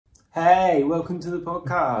Hey, welcome to the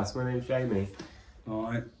podcast. My name's Jamie. All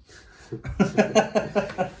right.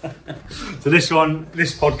 So this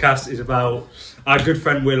podcast is about our good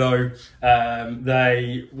friend Willow.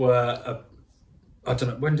 They were, I don't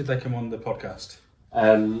know, when did they come on the podcast?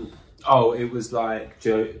 It was like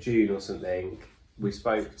June or something. We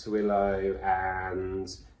spoke to Willow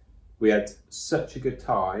and we had such a good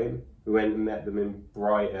time. We went and met them in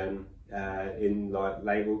Brighton in like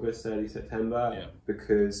late August, early September,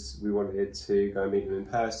 because we wanted to go and meet them in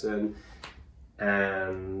person,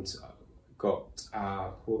 and got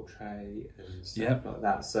our portrait and stuff like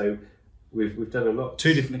that. So we've done a lot.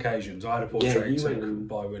 Two different occasions. I had a portrait went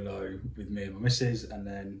by Willow with me and my missus, and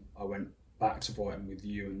then I went back to Brighton with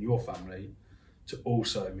you and your family to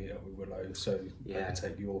also meet up with Willow, so I could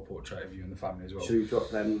take your portrait of you and the family as well. Should we drop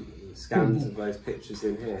them scans of those pictures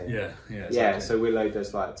in here? Yeah, exactly. Yeah. So Willow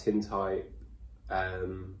does like tintype.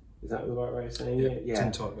 Is that the right way of saying it? Yeah.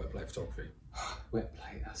 Tintype wet plate photography. Wet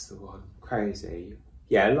plate, that's the one. Crazy.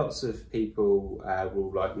 Yeah, lots of people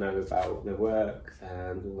will like know about their work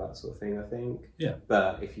and all that sort of thing, I think. Yeah.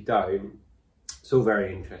 But if you don't, it's all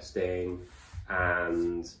very interesting,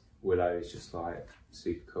 and Willow is just like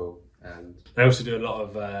super cool. And they also do a lot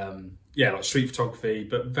of like street photography,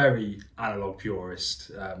 but very analog purist.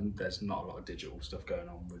 There's not a lot of digital stuff going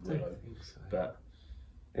on with Willow. I think so. But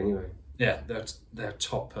anyway, yeah, they're a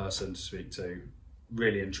top person to speak to.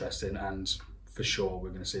 Really interesting, and for sure we're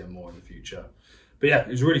going to see them more in the future. But yeah, it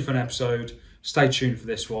was a really fun episode. Stay tuned for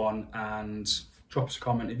this one, and drop us a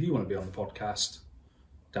comment if you want to be on the podcast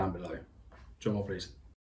down below. Drum roll, please.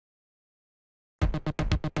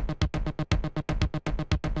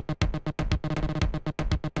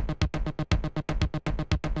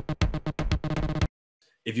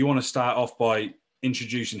 If you want to start off by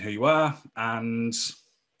introducing who you are and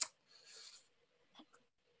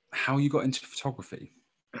how you got into photography.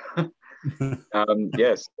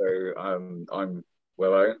 Yes, so I'm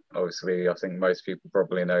Willow. Obviously, I think most people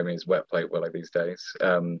probably know me as Wet Plate Willow these days.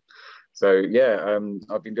 I've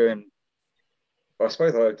been doing. I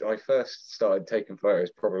suppose I first started taking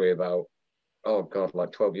photos probably about,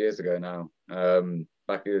 like 12 years ago now.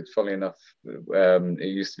 Back, funny enough, it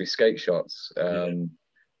used to be skate shots.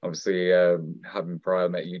 Obviously, having prior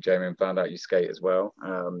met you, Jamie, and found out you skate as well.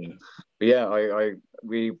 But yeah, I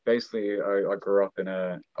grew up in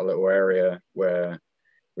a little area where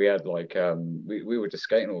we had like we were just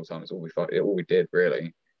skating all the time. It's all we did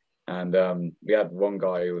really. And we had one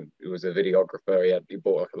guy who was a videographer. He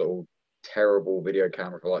bought like a little terrible video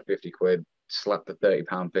camera for like 50 quid, slapped a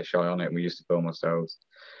 30-pound fisheye on it, and we used to film ourselves.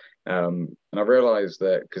 And I realized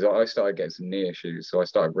that because I started getting some knee issues, so I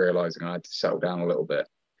started realizing I had to settle down a little bit.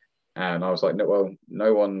 And I was like,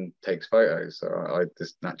 no one takes photos. So I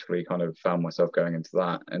just naturally kind of found myself going into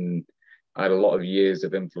that. And I had a lot of years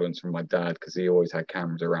of influence from my dad because he always had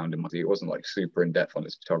cameras around him. He wasn't like super in depth on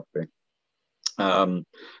his photography. I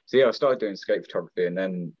started doing skate photography. And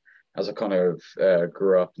then as I kind of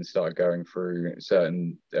grew up and started going through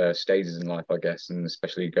certain stages in life, I guess, and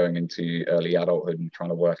especially going into early adulthood and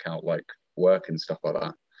trying to work out like work and stuff like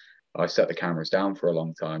that, I set the cameras down for a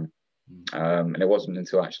long time. And it wasn't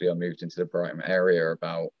until actually I moved into the Brighton area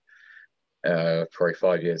about probably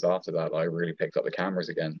 5 years after that I really picked up the cameras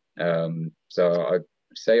again. So I'd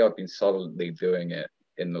say I've been solidly doing it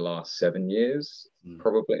in the last 7 years,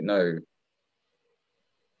 probably, no,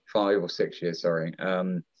 5 or 6 years, sorry.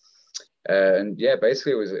 And yeah,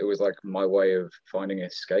 basically it was like my way of finding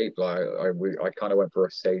escape. Like I kind of went through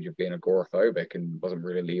a stage of being agoraphobic and wasn't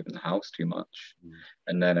really leaving the house too much.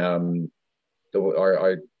 And then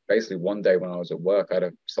I basically one day when I was at work, I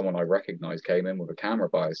had someone I recognized came in with a camera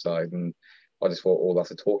by his side, and I just thought,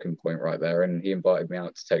 that's a talking point right there. And he invited me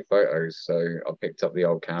out to take photos. So I picked up the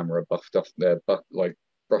old camera, brushed off the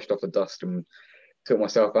dust and took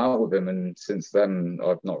myself out with him. And since then,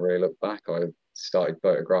 I've not really looked back. I started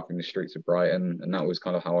photographing the streets of Brighton, and that was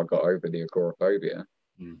kind of how I got over the agoraphobia.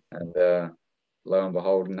 And lo and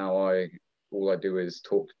behold, now all I do is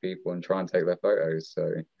talk to people and try and take their photos.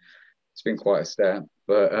 So it's been quite a step,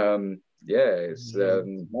 but that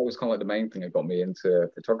was kind of like the main thing that got me into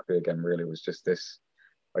photography again. Really, was just this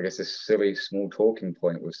silly small talking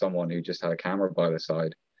point with someone who just had a camera by their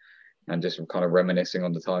side, and just kind of reminiscing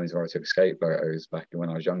on the times where I took skate photos back when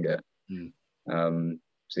I was younger.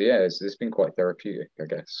 It's been quite therapeutic, I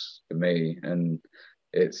guess, for me, and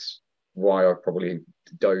it's why I probably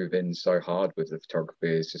dove in so hard with the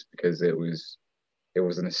photography, is just because it was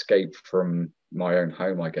an escape from my own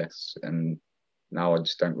home, I guess. And now I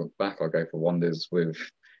just don't look back. I go for wanders with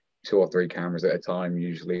 2 or 3 cameras at a time.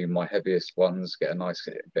 Usually my heaviest ones, get a nice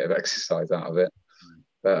bit of exercise out of it.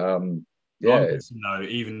 But So I'm Yeah, guessing though,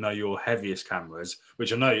 even though your heaviest cameras,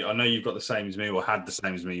 which I know you've got the same as me or had the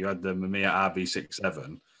same as me, you had the Mamiya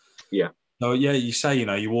RB67. yeah, So yeah, you say,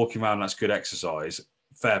 you're walking around, that's good exercise.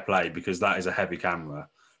 Fair play, because that is a heavy camera.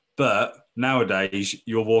 But nowadays,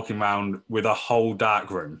 you're walking around with a whole dark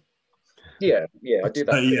room. yeah. I do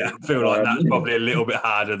So that yeah, too. I feel like that's probably a little bit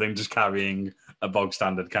harder than just carrying a bog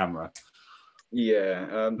standard camera.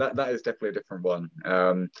 Yeah, that is definitely a different one.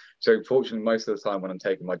 So fortunately, most of the time when I'm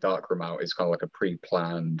taking my darkroom out, it's kind of like a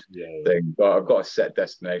pre-planned Yeah. thing. But I've got a set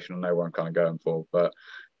destination. I know where I'm kind of going for. But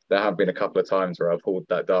there have been a couple of times where I've pulled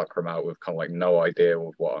that darkroom out with kind of like no idea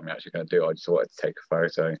of what I'm actually going to do. I just wanted to take a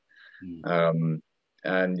photo.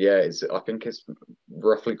 And yeah, I think it's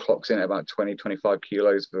roughly clocks in at about 20-25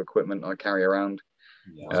 kilos of equipment I carry around.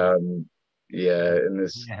 Yeah. Yeah, and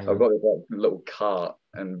I've got this like, little cart,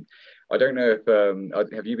 and I don't know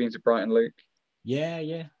if have you been to Brighton, Luke? Yeah.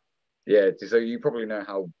 Yeah, so you probably know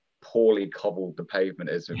how poorly cobbled the pavement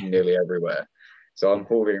is nearly everywhere. So I'm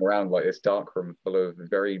crawling around like this dark room full of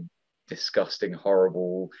very disgusting,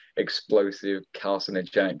 horrible, explosive,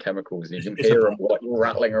 carcinogenic chemicals. You can hear them like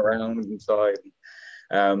rattling around inside.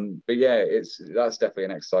 But yeah, that's definitely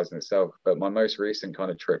an exercise in itself. But my most recent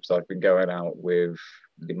kind of trips, I've been going out with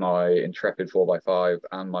my Intrepid 4x5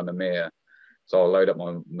 and my Mamiya. So I'll load up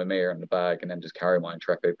my Mamiya in the bag and then just carry my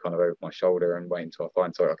Intrepid kind of over my shoulder and wait until I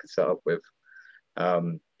find something I can set up with.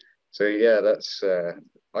 So yeah, that's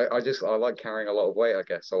I like carrying a lot of weight. I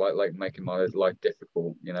guess I like making my life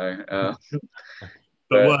difficult. But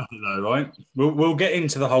worth it though, right? We'll get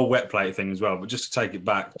into the whole wet plate thing as well. But just to take it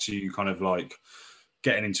back to kind of like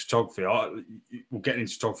getting into photography, we'll get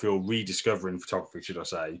into photography or rediscovering photography, should I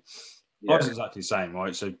say? Yeah. I was exactly the same,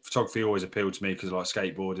 right? So photography always appealed to me because I like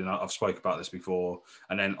skateboarding. I've spoke about this before,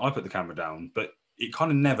 and then I put the camera down, but it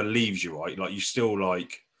kind of never leaves you, right? Like you still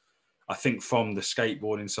like, I think from the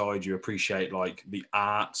skateboarding side, you appreciate like the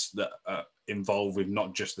arts that are involved with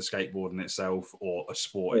not just the skateboarding itself or a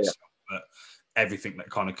sport itself, but everything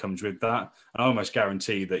that kind of comes with that. And I almost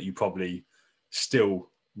guarantee that you probably still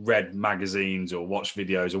read magazines or watched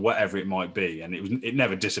videos or whatever it might be, and it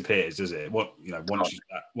never disappears, does it?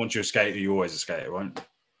 Once you're a skater, you're always a skater, right?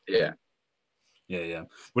 Yeah.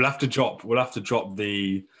 We'll have to drop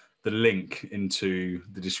the link into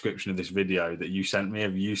the description of this video that you sent me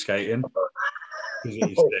of you skating.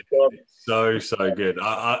 It's so good.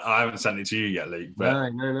 I haven't sent it to you yet, Luke, but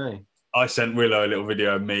No. I sent Willow a little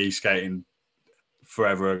video of me skating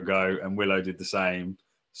forever ago, and Willow did the same.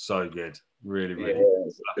 So good. Really.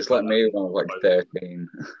 It's like me when I was like 13.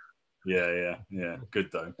 Yeah. Good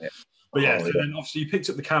though. Yeah. But yeah, so then obviously you picked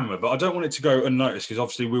up the camera, but I don't want it to go unnoticed because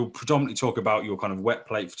obviously we'll predominantly talk about your kind of wet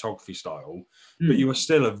plate photography style, but you are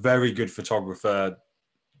still a very good photographer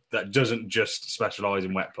that doesn't just specialize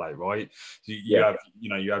in wet plate, right? You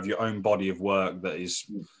have your own body of work that is,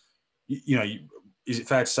 is it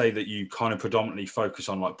fair to say that you kind of predominantly focus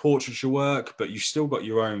on like portraiture work, but you still got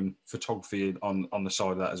your own photography on the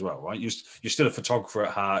side of that as well, right? You're still a photographer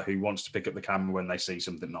at heart who wants to pick up the camera when they see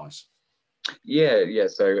something nice. Yeah.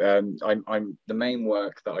 So I'm the main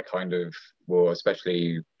work that I kind of will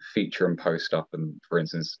especially feature and post up, and for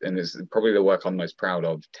instance, and it's probably the work I'm most proud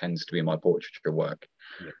of tends to be my portraiture work.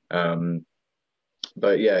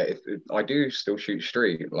 But yeah, I do still shoot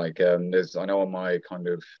street. Like I know on my kind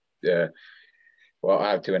of well,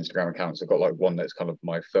 I have two Instagram accounts. I've got like one that's kind of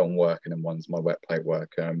my film work and then one's my wet plate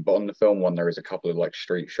work. But on the film one, there is a couple of like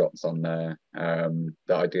street shots on there that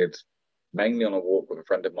I did mainly on a walk with a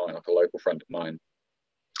friend of mine, like a local friend of mine.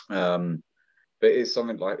 But it's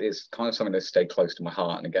kind of something that stayed close to my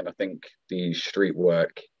heart. And again, I think the street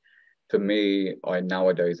work for me,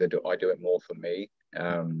 nowadays I do it more for me.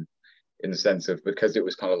 In the sense of, because it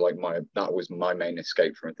was kind of like that was my main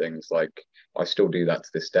escape from things. Like I still do that to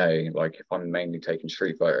this day. Like if I'm mainly taking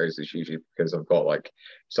street photos, it's usually because I've got like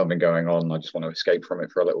something going on. I just want to escape from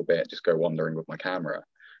it for a little bit, just go wandering with my camera.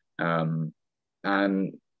 And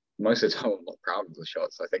most of the time I'm not proud of the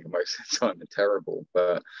shots. I think most of the time they're terrible,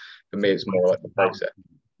 but for me it's more like the process.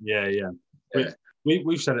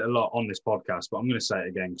 We've said it a lot on this podcast, but I'm going to say it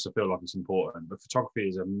again because I feel like it's important. But photography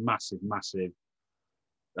is a massive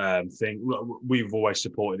thing. We've always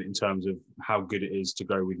supported it in terms of how good it is to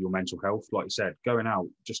go with your mental health. Like you said, going out,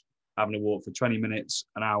 just having a walk for 20 minutes,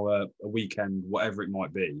 an hour, a weekend, whatever it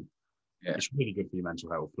might be, it's really good for your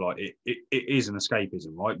mental health. Like it is an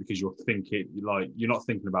escapism, right? Because you're not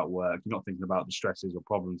thinking about work, you're not thinking about the stresses or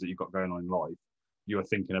problems that you've got going on in life. You are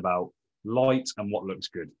thinking about light and what looks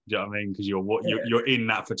good. Do you know what I mean? Because you're in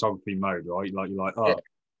that photography mode, right? Like you're like,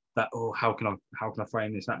 how can I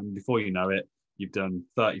frame this? And before you know it, you've done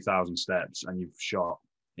 30,000 steps and you've shot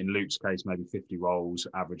In Luke's case, maybe 50 rolls,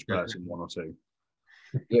 average person, 1 or 2.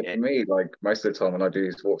 Yeah, for me, like most of the time when I do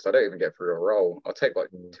these walks, I don't even get through a roll. I'll take like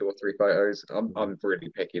 2 or 3 photos. I'm really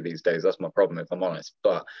picky these days. That's my problem, if I'm honest.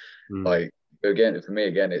 But like again, for me,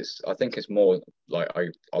 again, I think it's more like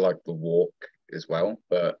I like the walk as well,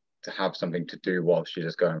 but to have something to do whilst you're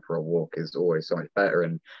just going for a walk is always so much better.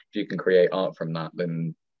 And if you can create art from that,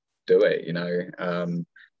 then do it, you know. And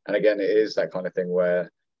again, it is that kind of thing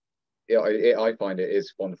where I find it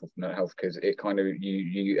is wonderful for mental health, because it kind of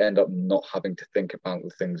you end up not having to think about the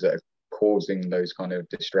things that are causing those kind of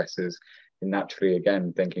distresses, and naturally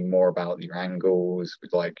again thinking more about your angles,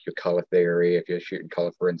 with like your color theory, if you're shooting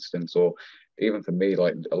color for instance, or even for me,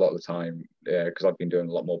 like a lot of the time, because I've been doing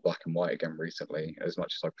a lot more black and white again recently, as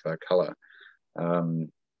much as I prefer color.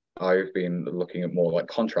 I've been looking at more like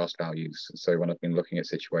contrast values. So when I've been looking at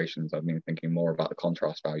situations, I've been thinking more about the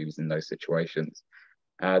contrast values in those situations.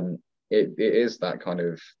 And it is that kind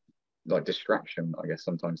of like distraction, I guess,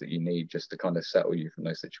 sometimes that you need just to kind of settle you from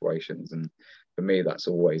those situations. And for me, that's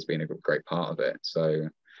always been a great part of it. So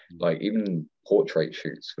like even portrait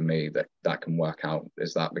shoots for me, that can work out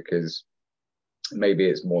as that, because maybe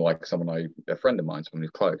it's more like a friend of mine, someone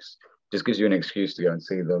who's close, just gives you an excuse to go and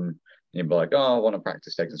see them. And you'd be like, oh, I want to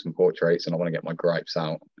practice taking some portraits and I want to get my gripes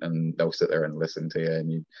out. And they'll sit there and listen to you,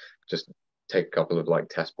 and you just take a couple of like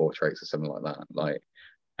test portraits or something like that. Like,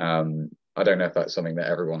 I don't know if that's something that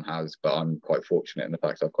everyone has, but I'm quite fortunate in the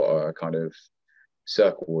fact I've got a kind of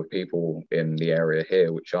circle of people in the area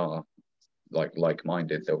here which are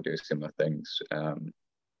like-minded. They'll do similar things.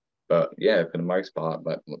 But yeah, for the most part,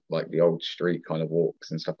 like the old street kind of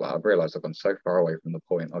walks and stuff like that, I've realised I've gone so far away from the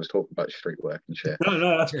point. I was talking about street work and shit.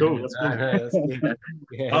 No, that's cool. That's cool. That's good.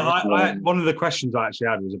 Yeah. One of the questions I actually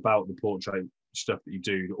had was about the portrait stuff that you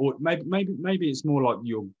do, or maybe it's more like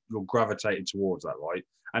you're gravitated towards that, right?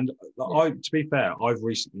 And to be fair, I've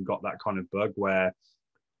recently got that kind of bug where,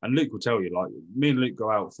 and Luke will tell you, like me and Luke go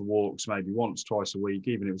out for walks maybe once, twice a week,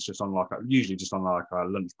 even if it's just on usually just on like a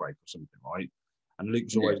lunch break or something, right? And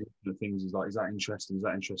Luke's always looking at things. He's like, is that interesting? Is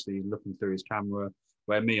that interesting? He's looking through his camera.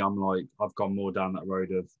 Where me, I'm like, I've gone more down that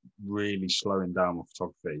road of really slowing down my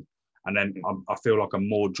photography. And then I feel like I'm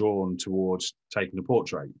more drawn towards taking a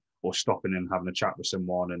portrait or stopping and having a chat with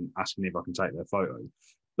someone and asking if I can take their photo.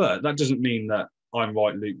 But that doesn't mean that I'm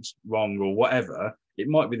right, Luke's wrong, or whatever. It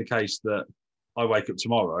might be the case that I wake up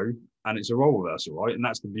tomorrow and it's a role reversal, right? And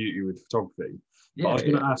that's the beauty with photography. But I was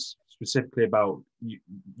going to ask specifically about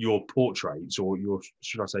your portraits, or your,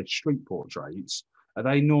 should I say, street portraits. Are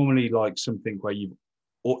they normally like something where you've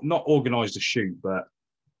not organised a shoot, but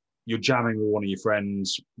you're jamming with one of your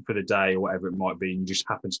friends for the day or whatever it might be, and you just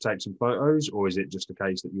happen to take some photos? Or is it just a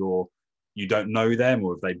case that you don't know them,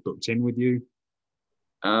 or have they booked in with you?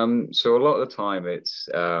 So a lot of the time it's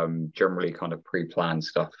generally kind of pre-planned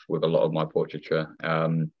stuff with a lot of my portraiture.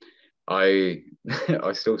 I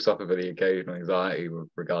I still suffer with the occasional anxiety with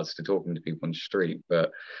regards to talking to people on the street.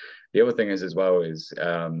 But the other thing is as well is,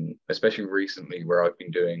 especially recently where I've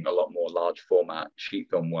been doing a lot more large format sheet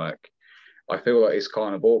film work, I feel like it's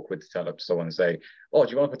kind of awkward to tell up to someone and say, oh,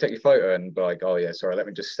 do you mind if I take your photo? And be like, oh yeah, sorry, let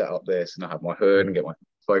me just set up this, and I have my hood and get my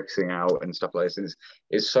focusing out and stuff like this.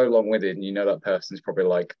 It's so long-winded, and you know that person's probably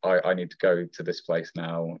like, I need to go to this place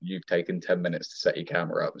now. You've taken 10 minutes to set your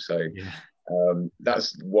camera up. So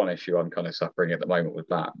that's one issue I'm kind of suffering at the moment with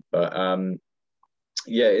that. But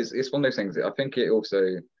yeah, it's one of those things. I think it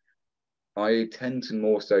also, I tend to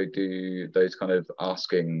more so do those kind of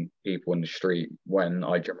asking people in the street when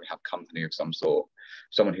I generally have company of some sort,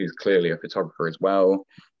 someone who's clearly a photographer as well.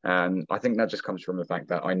 And I think that just comes from the fact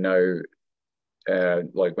that I know,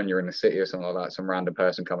 like when you're in the city or something like that, some random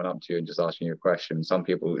person coming up to you and just asking you a question, some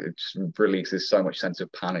people, it just releases so much sense of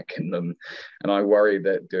panic in them. And I worry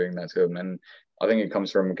that doing that to them. And I think it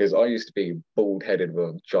comes from, because I used to be bald headed with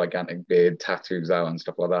a gigantic beard, tattoos out and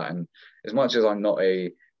stuff like that. And as much as I'm not a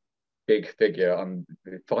big figure, I'm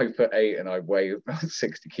 5'8" and I weigh about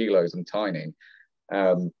 60 kilos. I'm tiny.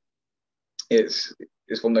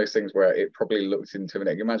 It's one of those things where it probably looks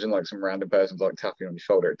intimidating. Imagine like some random person's like tapping on your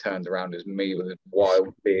shoulder. It turns around as me with a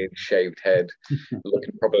wild beard, shaved head,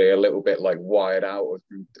 looking probably a little bit like wired out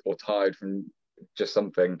or tired from just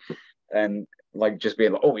something, and like just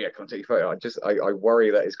being like, oh yeah, come take your photo. I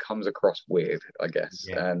worry that it comes across weird, I guess.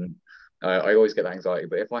 And I always get anxiety,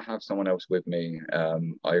 but if I have someone else with me,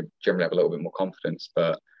 I generally have a little bit more confidence.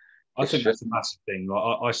 But I think that's a massive thing.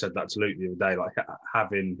 Like I said that to Luke the other day, like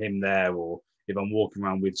having him there, or if I'm walking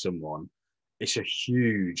around with someone, it's a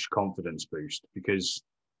huge confidence boost, because,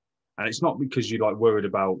 and it's not because you're like worried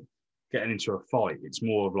about getting into a fight. It's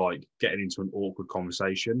more of like getting into an awkward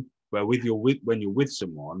conversation. Where when you're with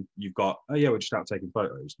someone, you've got, oh yeah, we're just out taking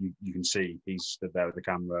photos. You can see he's stood there with the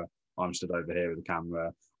camera, I'm stood over here with the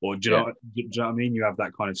camera. Or do you know what I mean? You have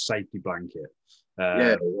that kind of safety blanket.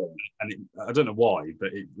 Yeah. And I don't know why, but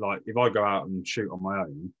like if I go out and shoot on my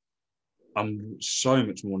own, I'm so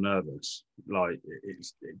much more nervous. Like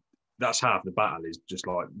that's half the battle, is just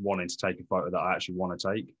like wanting to take a photo that I actually want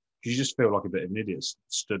to take. You just feel like a bit of an idiot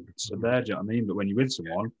stood there. Do you know what I mean? But when you're with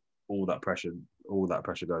someone, all that pressure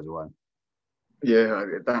goes away. Yeah,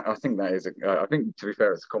 I think that is. I think, to be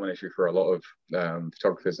fair, it's a common issue for a lot of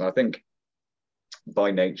photographers, and I think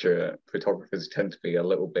by nature, photographers tend to be a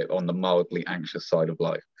little bit on the mildly anxious side of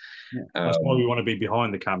life. Yeah. That's why we want to be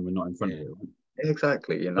behind the camera, not in front of it. Right?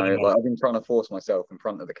 Exactly. Like I've been trying to force myself in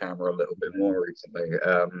front of the camera a little bit more recently.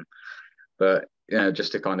 But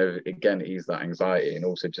just to kind of again ease that anxiety, and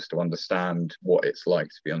also just to understand what it's like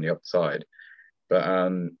to be on the other side. But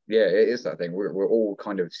it is that thing. We're all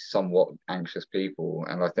kind of somewhat anxious people,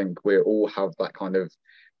 and I think we all have that kind of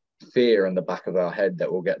fear in the back of our head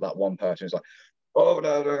that we'll get that one person who's like, oh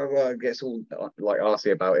no, gets all like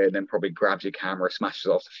arsy about it, and then probably grabs your camera, smashes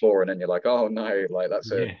it off the floor, and then you're like, oh no, like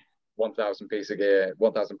that's a 1,000 piece of gear,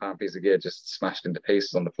 £1,000 piece of gear just smashed into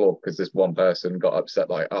pieces on the floor because this one person got upset,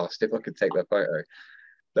 like, oh, if I could take that photo.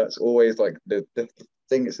 That's always like the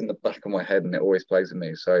thing that's in the back of my head, and it always plays with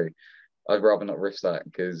me. So I'd rather not risk that,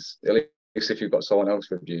 because at least if you've got someone else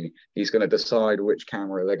with you, he's going to decide which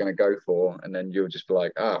camera they're going to go for, and then you'll just be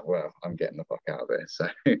like, well, I'm getting the fuck out of here. So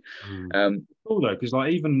cool though, because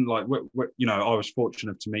like even like I was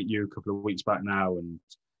fortunate to meet you a couple of weeks back now, and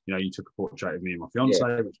you took a portrait of me and my fiance,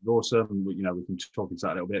 which was awesome. And, we can talk into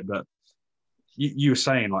that a little bit, but you were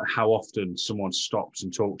saying like how often someone stops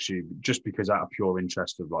and talks to you just because out of pure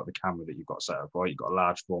interest of like the camera that you've got set up, right? You've got a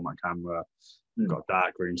large format camera, you've got a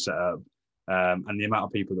dark room set up, and the amount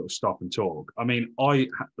of people that will stop and talk. I mean, I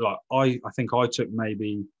think I took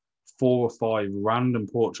maybe 4 or 5 random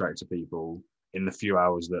portraits of people in the few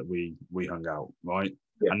hours that we hung out, right?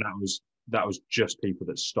 Yeah. And that was just people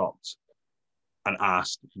that stopped and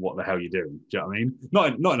asked, "What the hell are you doing?" Do you know what I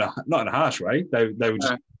mean? Not in a harsh way. They were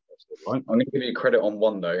just. Right? I'm going to give you credit on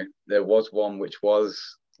one though. There was one which was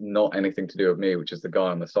not anything to do with me, which is the guy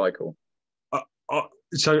on the cycle.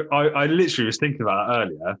 So I literally was thinking about that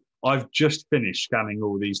earlier. I've just finished scanning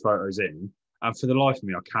all these photos in, and for the life of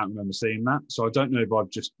me, I can't remember seeing that. So I don't know if I've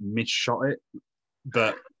just misshot it,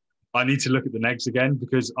 but I need to look at the negs again,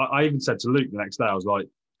 because I even said to Luke the next day, I was like,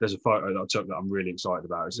 there's a photo that I took that I'm really excited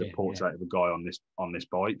about. It's a portrait of a guy on this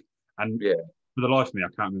bike, and for the life of me,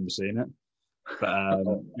 I can't remember seeing it.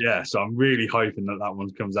 But so I'm really hoping that one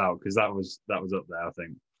comes out, because that was up there, I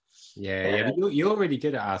think. But you're really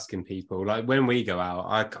good at asking people. Like when we go out,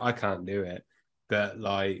 I can't do it, but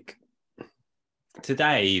like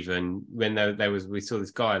today, even when we saw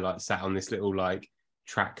this guy like sat on this little like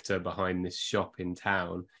tractor behind this shop in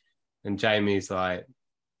town, and Jamie's like,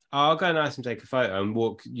 oh, I'll go and ask him to take a photo, and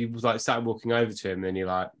you like started walking over to him, and you're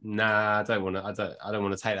like, nah, I don't want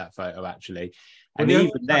to take that photo actually. And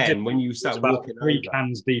even then, when you start walking 3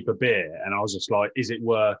 cans deep of beer, and I was just like, is it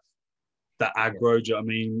worth that aggro? Do you know what I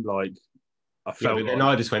mean? Like, I felt but then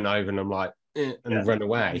I just went over and I'm like, and run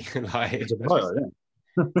away. Like, it's a photo,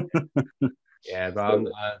 but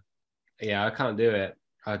I can't do it.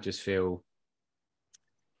 I just feel,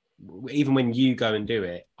 even when you go and do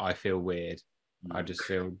it, I feel weird. I just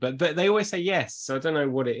feel, but they always say yes, so I don't know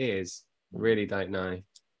what it is. I really don't know.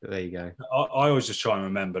 But there you go. I always just try and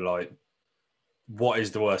remember, like, what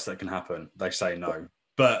is the worst that can happen? They say no,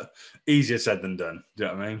 but easier said than done. Do you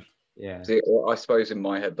know what I mean? Yeah. See, I suppose in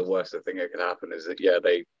my head, the worst thing that could happen is that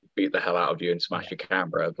they beat the hell out of you and smash your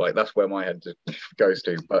camera. Like, that's where my head just goes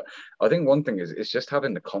to. But I think one thing is it's just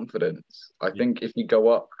having the confidence. I think if you go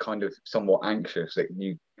up kind of somewhat anxious,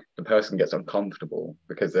 the person gets uncomfortable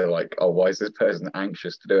because they're like, oh, why is this person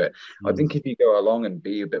anxious to do it? I think if you go along and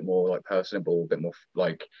be a bit more like personable, a bit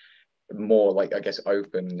more like I guess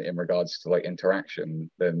open in regards to like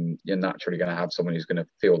interaction, then you're naturally going to have someone who's going to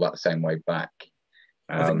feel that same way back.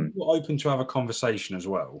 I think if you're open to have a conversation as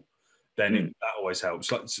well, then that always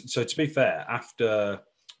helps. Like, so to be fair, after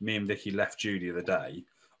me and Vicky left Judy the other day,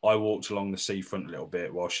 I walked along the seafront a little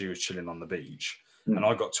bit while she was chilling on the beach, and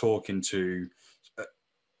I got talking to,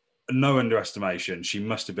 no underestimation, she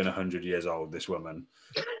must have been 100 years old, this woman.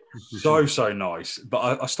 So nice.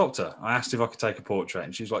 But I stopped her. I asked if I could take a portrait,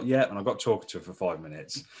 and she was like, yeah. And I got talking to her for 5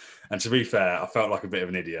 minutes. And to be fair, I felt like a bit of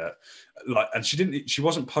an idiot. Like, and she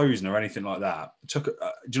wasn't posing or anything like that. Do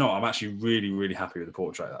you know what? I'm actually really, really happy with the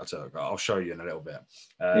portrait that I took. I'll show you in a little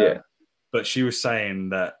bit. But she was saying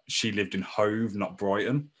that she lived in Hove, not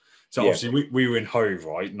Brighton. So obviously we were in Hove,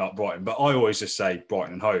 right? Not Brighton. But I always just say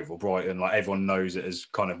Brighton and Hove, or Brighton, like everyone knows it as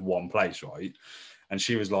kind of one place, right? And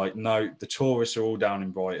she was like, no, the tourists are all down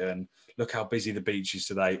in Brighton. Look how busy the beach is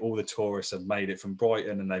today. All the tourists have made it from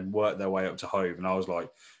Brighton and they've worked their way up to Hove. And I was like,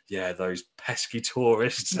 yeah, those pesky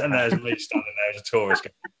tourists. And there's me standing there as a tourist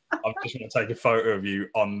going, I'm just going to take a photo of you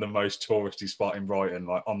on the most touristy spot in Brighton,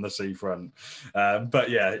 like on the seafront. But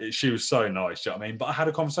yeah, she was so nice. Do you know what I mean? But I had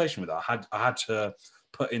a conversation with her. I had to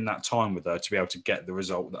put in that time with her to be able to get the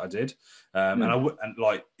result that I did. And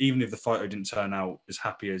like, even if the photo didn't turn out as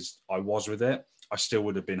happy as I was with it, I still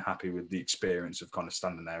would have been happy with the experience of kind of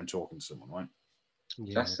standing there and talking to someone, right?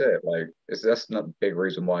 Yeah. That's it. Like, that's not the big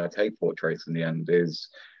reason why I take portraits in the end is,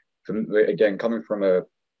 again, coming from a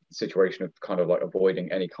situation of kind of like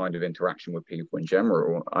avoiding any kind of interaction with people in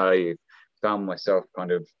general, I found myself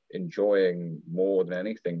kind of enjoying more than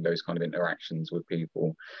anything those kind of interactions with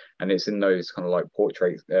people. And it's in those kind of like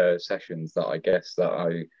portrait sessions that I guess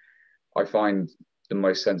that I find the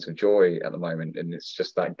most sense of joy at the moment. And it's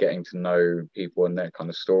just that getting to know people and their kind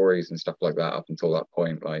of stories and stuff like that up until that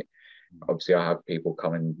point. Like, obviously I have people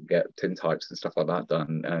come and get tintypes and stuff like that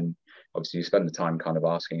done, and obviously you spend the time kind of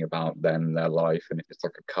asking about them, their life, and if it's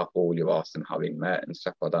like a couple, you ask them how they met and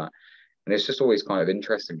stuff like that. And it's just always kind of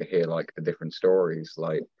interesting to hear like the different stories,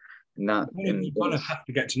 like you kind of have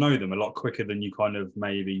to get to know them a lot quicker than you kind of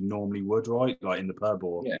maybe normally would, right? Like in the pub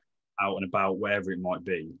or out and about, wherever it might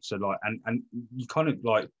be. So like, and you kind of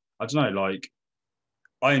like, I don't know, like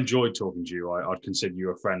I enjoyed talking to you. I'd consider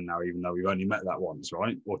you a friend now, even though we've only met that once,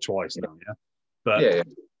 right? Or twice now, yeah?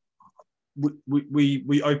 But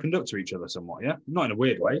we opened up to each other somewhat, yeah? Not in a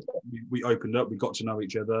weird way. We opened up, we got to know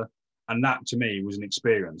each other. And that to me was an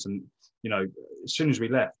experience. And, you know, as soon as we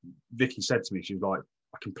left, Vicky said to me, she was like,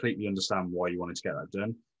 I completely understand why you wanted to get that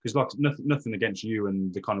done. Because like nothing against you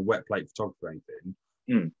and the kind of wet plate photography or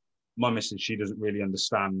anything. My missus, she doesn't really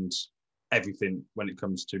understand everything when it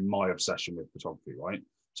comes to my obsession with photography, right?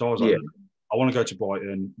 So I was like, I want to go to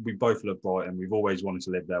Brighton. We both love Brighton. We've always wanted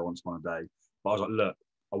to live there once upon a day. But I was like, look,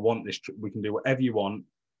 I want this trip. We can do whatever you want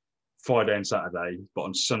Friday and Saturday, but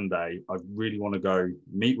on Sunday, I really want to go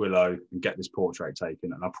meet Willow and get this portrait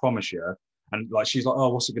taken. And I promise you, and like, she's like, oh,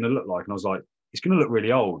 what's it going to look like? And I was like, it's going to look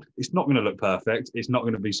really old. It's not going to look perfect. It's not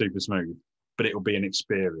going to be super smooth, but it'll be an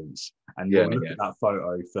experience. And you'll look at that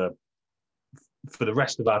photo for the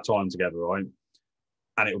rest of our time together, right?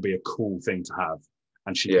 And it'll be a cool thing to have.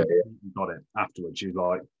 And she got it afterwards. She was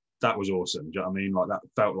like, that was awesome. Do you know what I mean? Like, that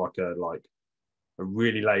felt like a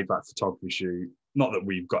really laid back photography shoot. Not that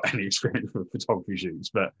we've got any experience with photography shoots,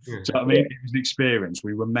 but do you know what I mean? It was an experience.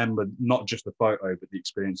 We remembered not just the photo, but the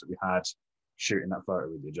experience that we had shooting that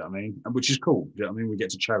photo with you. Do you know what I mean? And which is cool. Do you know what I mean? We get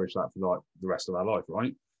to cherish that for like the rest of our life,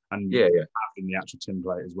 right? And having the actual tin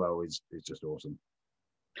plate as well is just awesome.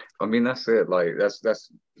 I mean, that's it. Like, that's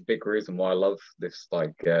the big reason why I love this,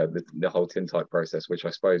 like the whole tintype process, which I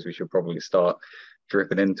suppose we should probably start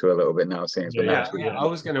dripping into a little bit now. I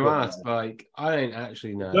was going to ask, like, I don't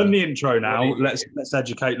actually know. Done the intro now. Let's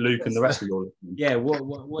educate Luke and the rest of your listeners. Yeah,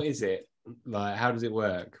 what is it? Like, how does it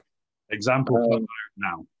work? Example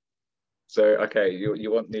now. So, okay, you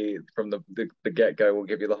want from the get go? We'll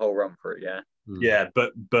give you the whole run for it, yeah. Yeah,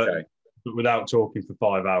 but without talking for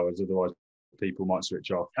 5 hours, otherwise people might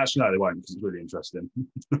switch off. Actually, no, they won't, because it's really interesting.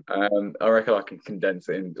 I reckon I can condense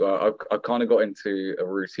it in. I kind of got into a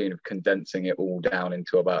routine of condensing it all down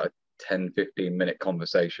into about a 10-15 minute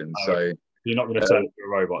conversation. So you're not going to turn into a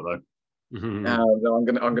robot, though. No, I'm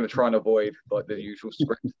gonna try and avoid like the usual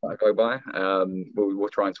scripts that I go by. We'll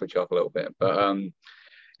try and switch up a little bit, but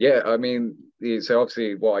yeah, I mean, so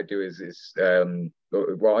obviously what I do is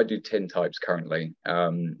I do tintypes currently,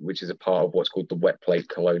 which is a part of what's called the wet plate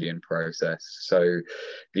collodion process. So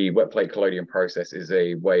the wet plate collodion process is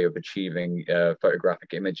a way of achieving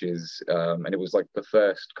photographic images, and it was like the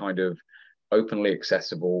first kind of openly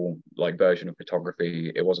accessible like version of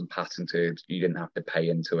photography. It wasn't patented. You didn't have to pay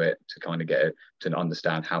into it to kind of get it to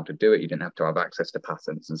understand how to do it. You didn't have to have access to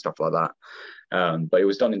patents and stuff like that. But it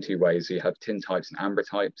was done in two ways. So you have tintypes and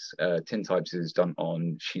ambrotypes. Tintypes is done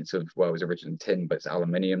on sheets of, well, it was originally tin, but it's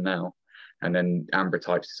aluminium now. And then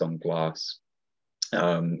ambrotypes is on glass.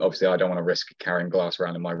 Obviously I don't want to risk carrying glass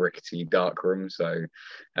around in my rickety dark room, so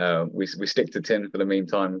we stick to tin for the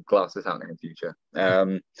meantime. Glass is happening in the future.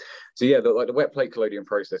 So yeah, the wet plate collodion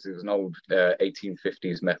process is an old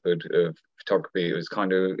 1850s method of photography.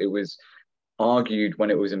 It was argued when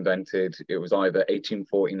it was invented, it was either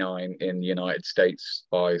 1849 in the United States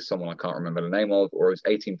by someone I can't remember the name of, or it was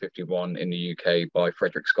 1851 in the UK by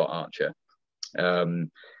Frederick Scott Archer.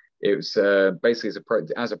 It was basically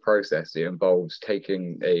as a process, it involves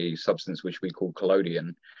taking a substance which we call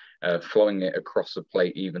collodion flowing it across the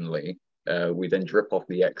plate evenly. We then drip off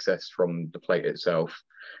the excess from the plate itself.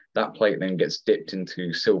 That plate then gets dipped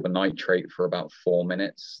into silver nitrate for about 4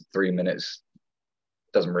 minutes, 3 minutes.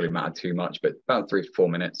 Doesn't really matter too much, but about 3 to 4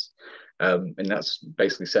 minutes. And that's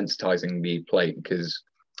basically sensitizing the plate, because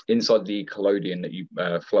inside the collodion that you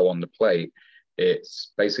flow on the plate,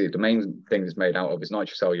 it's basically the main thing it's made out of is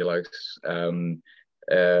nitrocellulose,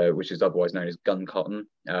 which is otherwise known as gun cotton,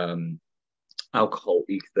 alcohol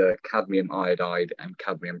ether, cadmium iodide, and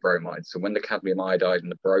cadmium bromide. So when the cadmium iodide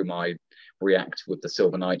and the bromide react with the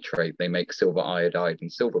silver nitrate, they make silver iodide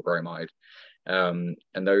and silver bromide. And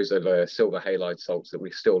those are the silver halide salts that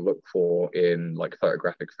we still look for in like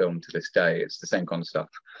photographic film to this day. It's the same kind of stuff.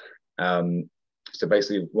 So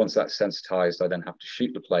basically, once that's sensitized, I then have to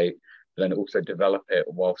shoot the plate, but then also develop it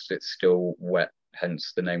whilst it's still wet,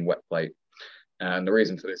 hence the name wet plate. And the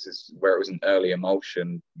reason for this is where it was an early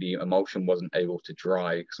emulsion, the emulsion wasn't able to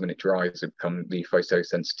dry, because when it dries, the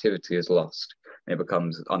photosensitivity is lost and it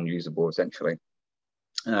becomes unusable essentially.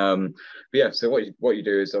 But yeah, so what you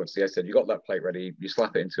do is, obviously, I said you got that plate ready, you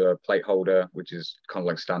slap it into a plate holder, which is kind of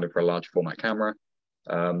like standard for a large format camera.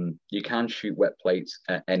 You can shoot wet plates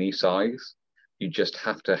at any size. You just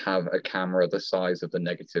have to have a camera the size of the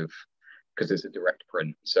negative, because it's a direct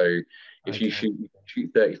print. So if you shoot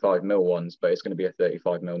 35mm ones, but it's going to be a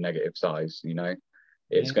 35mm negative size,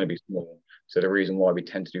 it's going to be small. So the reason why we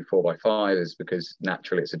tend to do 4x5 is because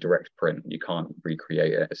naturally it's a direct print. You can't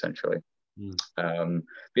recreate it essentially. But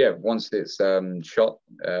yeah, once it's shot,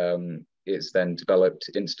 it's then developed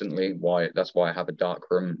instantly. That's why I have a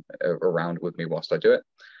darkroom around with me whilst I do it.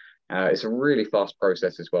 It's a really fast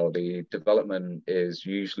process as well. The development is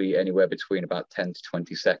usually anywhere between about 10 to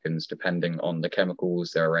 20 seconds, depending on the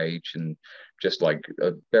chemicals, their age, and just like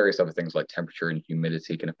various other things like temperature and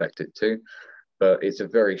humidity can affect it too. But it's a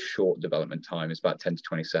very short development time. It's about 10 to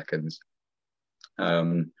 20 seconds.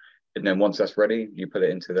 And then once that's ready, you put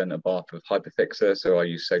it into then a bath of hyperfixer. So I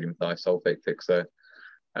use sodium thiosulfate fixer.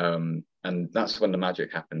 And that's when the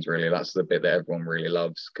magic happens, really. That's the bit that everyone really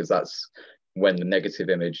loves, because that's when the negative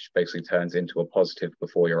image basically turns into a positive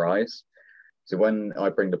before your eyes. So when I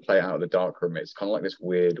bring the plate out of the darkroom, it's kind of like this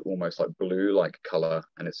weird, almost like blue-like color,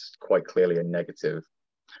 and it's quite clearly a negative.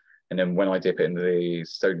 And then when I dip it into the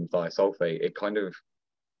sodium thiosulfate, it kind of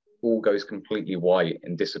all goes completely white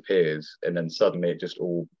and disappears. And then suddenly it just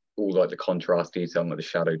all like the contrast detail and like the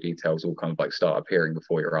shadow details all kind of like start appearing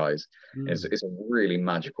before your eyes. It's a really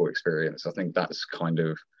magical experience. I think that's kind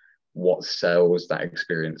of what sells that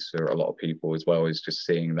experience for a lot of people as well, is just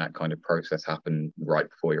seeing that kind of process happen right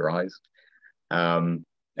before your eyes. And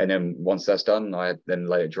then once that's done, I then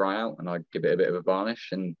let it dry out and I give it a bit of a varnish,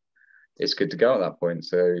 and it's good to go at that point.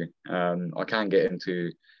 So I can get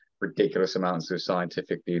into ridiculous amounts of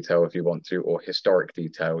scientific detail if you want to, or historic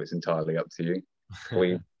detail. It's entirely up to you.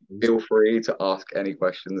 Please feel free to ask any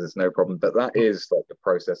questions. It's no problem. But that is like the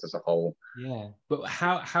process as a whole. Yeah. But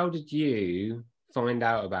how did you find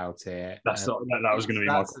out about it? That was going to be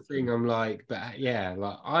my question. The thing. I'm like, but yeah,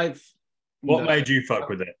 like what made you fuck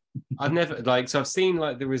with it? I've never so I've seen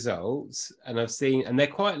like the results, and they're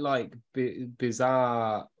quite like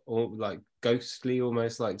bizarre or like ghostly,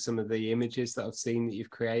 almost like some of the images that I've seen that you've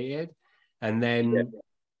created. And then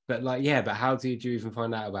but how did you even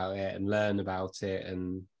find out about it and learn about it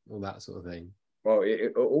and all that sort of thing? Well,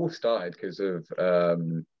 it all started because of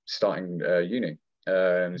starting uni.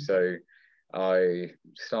 So I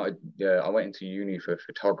went into uni for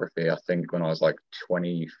photography, I think when I was like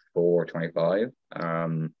 24, 25.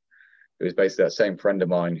 It was basically that same friend of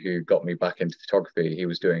mine who got me back into photography. He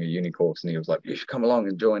was doing a uni course and he was like, you should come along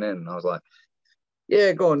and join in. And I was like,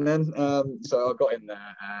 yeah, go on then. So I got in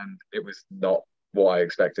there and it was not what I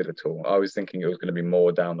expected at all. I was thinking it was going to be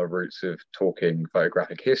more down the routes of talking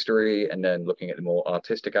photographic history and then looking at the more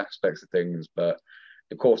artistic aspects of things. But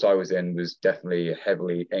the course I was in was definitely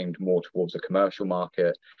heavily aimed more towards the commercial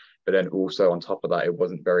market. But then also on top of that, it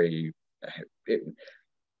wasn't very...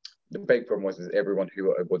 The big problem was everyone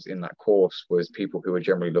who was in that course was people who were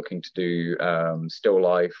generally looking to do still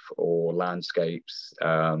life or landscapes,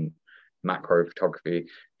 macro photography.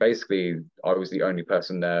 Basically, I was the only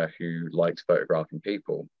person there who liked photographing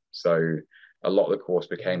people. So a lot of the course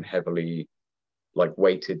became heavily like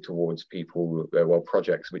weighted towards people,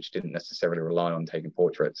 projects which didn't necessarily rely on taking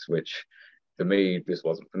portraits, which for me, this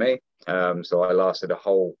wasn't for me. So I lasted a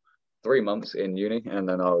whole 3 months in uni, and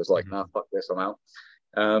then I was like, nah, fuck this, I'm out.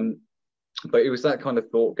 But it was that kind of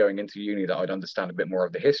thought going into uni that I'd understand a bit more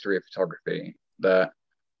of the history of photography, that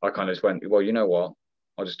I kind of just went, well, you know what,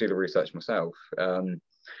 I'll just do the research myself.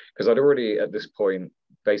 Because I'd already at this point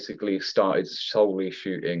basically started solely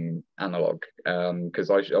shooting analog, because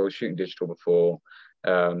I was shooting digital before.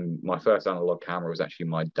 My first analog camera was actually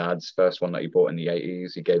my dad's first one that he bought in the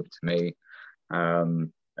 80s. He gave it to me.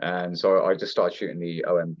 And so I just started shooting the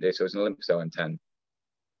OM. So it was an Olympus OM10.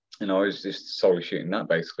 And I was just solely shooting that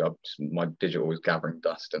basically. My digital was gathering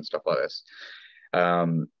dust and stuff like this.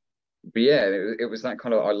 But yeah, it was that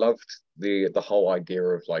kind of, I loved the whole idea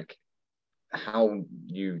of like how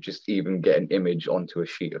you just even get an image onto a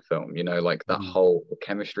sheet of film, you know, like that whole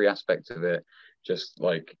chemistry aspect of it, just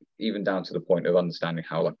like even down to the point of understanding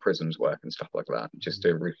how like prisms work and stuff like that, just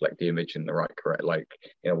to reflect the image in the right, correct, like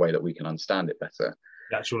in a way that we can understand it better.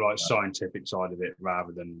 The actual like scientific side of it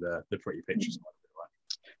rather than the pretty picture side of it, right?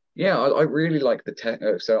 Yeah, I really like the tech.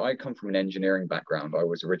 So I come from an engineering background. I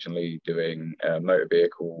was originally doing motor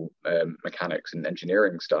vehicle mechanics and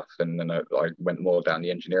engineering stuff, and then I went more down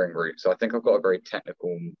the engineering route. So I think I've got a very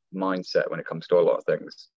technical mindset when it comes to a lot of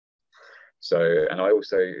things. So, and I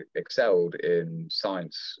also excelled in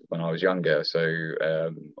science when I was younger. So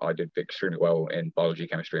I did extremely well in biology,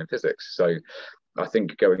 chemistry, and physics. So I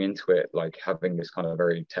think going into it, like having this kind of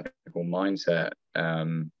very technical mindset,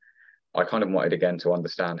 I kind of wanted again to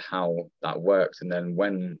understand how that works. And then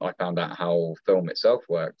when I found out how film itself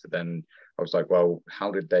worked, then I was like, well,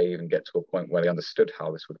 how did they even get to a point where they understood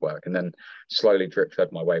how this would work? And then slowly drip fed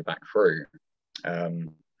my way back through.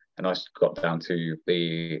 And I got down to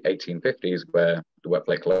the 1850s where the wet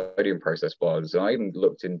plate collodion process was. And I even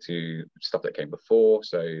looked into stuff that came before.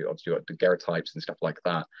 So obviously you got daguerreotypes and stuff like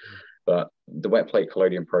that. But the wet plate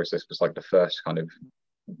collodion process was like the first kind of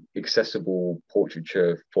accessible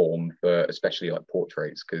portraiture form for especially like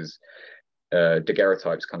portraits, because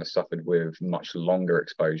daguerreotypes kind of suffered with much longer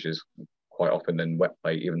exposures quite often than wet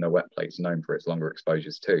plate, even though wet plate's known for its longer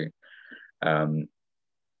exposures too.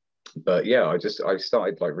 But yeah, I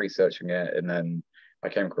started like researching it, and then I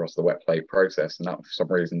came across the wet plate process, and that for some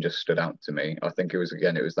reason just stood out to me. I think it was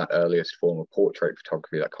that earliest form of portrait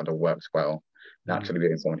photography that kind of works well, naturally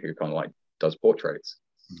being someone who kind of like does portraits.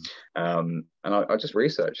 And I just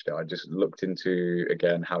researched it. I just looked into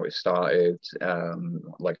again how it started,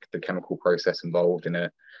 like the chemical process involved in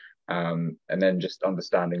it, and then just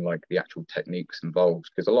understanding like the actual techniques involved,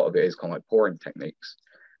 because a lot of it is kind of like pouring techniques.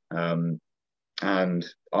 And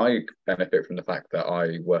I benefit from the fact that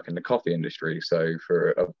I work in the coffee industry. So for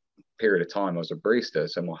a period of time, I was a barista.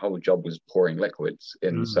 So my whole job was pouring liquids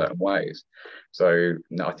in certain ways. So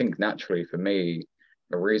I think naturally for me,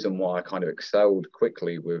 the reason why I kind of excelled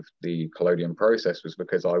quickly with the collodion process was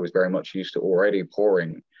because I was very much used to already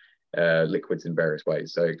pouring liquids in various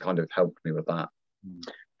ways. So it kind of helped me with that.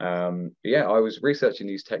 Yeah, I was researching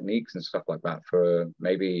these techniques and stuff like that for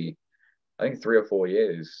maybe, I think 3 or 4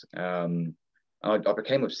 years. I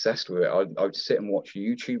became obsessed with it. I would sit and watch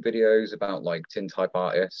YouTube videos about like tintype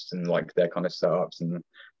artists and like their kind of setups and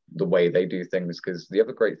the way they do things. Because the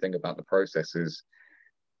other great thing about the process is,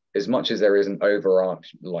 as much as there is an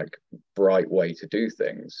overarching like bright way to do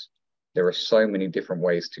things, there are so many different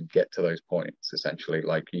ways to get to those points. Essentially,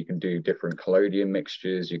 like you can do different collodion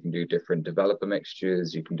mixtures, you can do different developer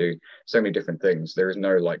mixtures, you can do so many different things. There is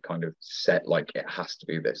no like kind of set like it has to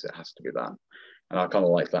be this, it has to be that. And I kind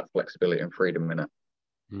of like that flexibility and freedom in it.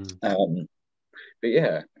 But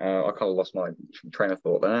yeah, I kind of lost my train of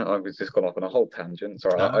thought there. I was just gone off on a whole tangent.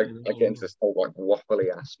 Sorry, I get into this whole like waffly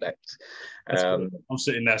aspect. I'm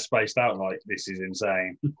sitting there spaced out like this is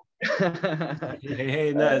insane.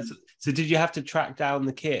 No, so did you have to track down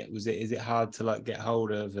the kit? Is it hard to like get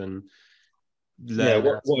hold of and learn?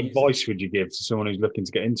 Yeah, what advice would you give to someone who's looking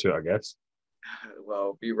to get into it, I guess?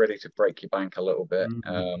 Well, be ready to break your bank a little bit.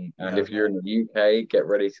 And if you're in the UK, get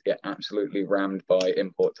ready to get absolutely rammed by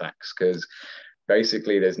import tax, because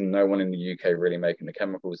basically there's no one in the UK really making the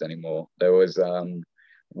chemicals anymore. There was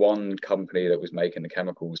one company that was making the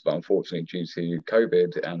chemicals, but unfortunately due to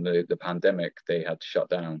COVID and the pandemic, they had to shut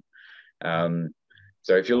down.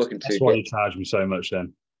 So if you're looking to... That's why you charge me so much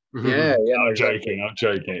then. Yeah. I'm joking. It's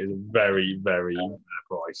a very, very fair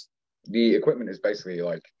price. The equipment is basically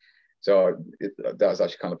like... So that was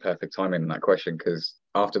actually kind of perfect timing in that question, because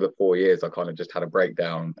after the 4 years, I kind of just had a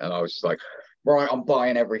breakdown and I was just like, right, I'm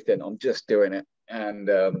buying everything. I'm just doing it. And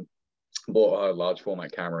bought a large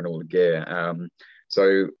format camera and all the gear.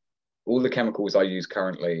 So all the chemicals I use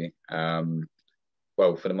currently,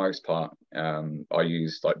 well, for the most part, I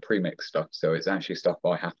use like pre-mixed stuff. So it's actually stuff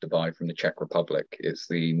I have to buy from the Czech Republic. It's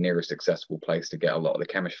the nearest accessible place to get a lot of the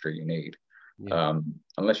chemistry you need.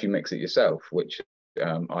 Unless you mix it yourself, which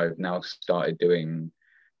I've now started doing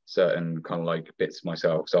certain kind of like bits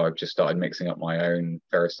myself. So I've just started mixing up my own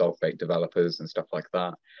ferrous sulfate developers and stuff like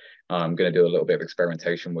that. I'm going to do a little bit of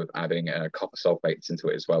experimentation with adding copper sulfates into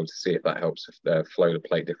it as well to see if that helps flow the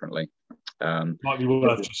plate differently. Might be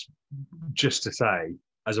worth just to say,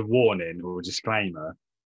 as a warning or a disclaimer,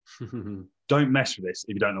 don't mess with this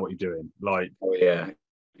if you don't know what you're doing. Like, oh yeah,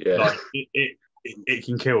 like it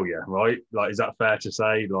can kill you, right? Like, is that fair to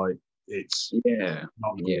say? Like, it's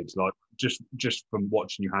not good. Like, just from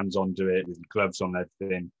watching you hands on do it with gloves on and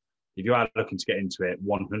everything. If you are looking to get into it,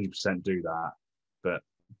 100% do that, but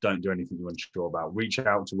don't do anything you're unsure about. Reach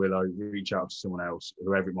out to Willow, reach out to someone else,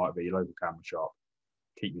 whoever it might be, your local camera shop.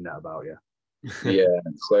 Keep your net about you. Yeah,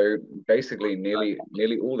 so basically nearly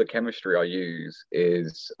all the chemistry I use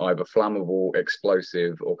is either flammable,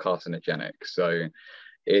 explosive, or carcinogenic. So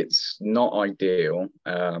it's not ideal,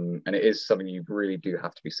 and it is something you really do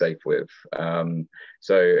have to be safe with.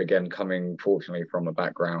 So again, coming fortunately from a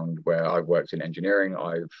background where I've worked in engineering,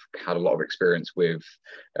 I've had a lot of experience with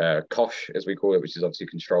COSH, as we call it, which is obviously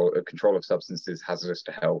control of substances hazardous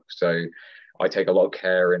to health. So I take a lot of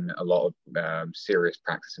care and a lot of serious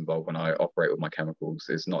practice involved when I operate with my chemicals.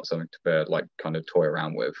 It's not something to like kind of toy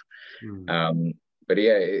around with. But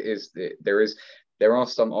yeah, there are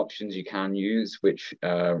some options you can use which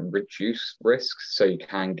reduce risks. So you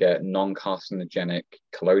can get non-carcinogenic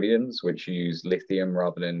collodions, which use lithium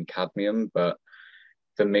rather than cadmium. But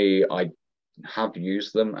for me, I have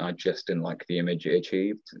used them and I just didn't like the image it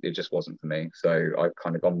achieved. It just wasn't for me. So I've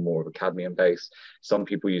kind of gone more of a cadmium base. Some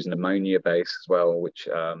people use an ammonia base as well, which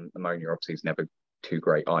ammonia obviously is never too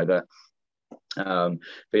great either. But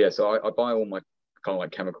yeah, so I buy all my kind of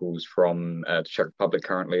like chemicals from the Czech Republic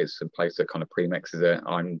currently. It's a place that kind of pre-mixes it.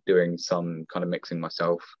 I'm doing some kind of mixing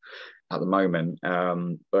myself at the moment.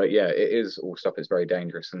 But yeah, it is all stuff that's very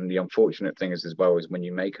dangerous. And the unfortunate thing is as well is when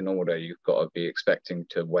you make an order, you've got to be expecting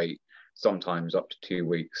to wait sometimes up to 2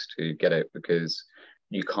 weeks to get it, because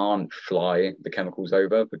you can't fly the chemicals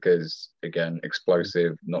over because, again,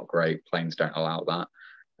 explosive, not great. Planes don't allow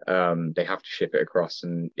that. They have to ship it across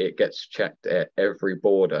and it gets checked at every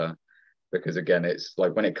border, because again, it's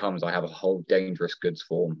like when it comes, I have a whole dangerous goods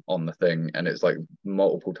form on the thing and it's like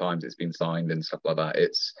multiple times it's been signed and stuff like that.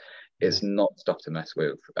 It's not stuff to mess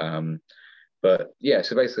with. But yeah,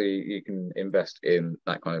 so basically you can invest in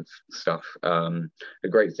that kind of stuff. The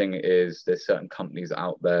great thing is there's certain companies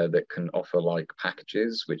out there that can offer like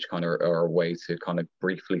packages, which kind of are a way to kind of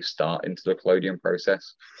briefly start into the collodion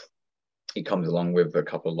process. It comes along with a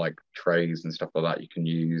couple of like trays and stuff like that you can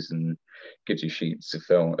use, and gives you sheets to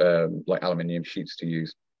fill, like aluminium sheets to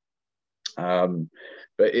use.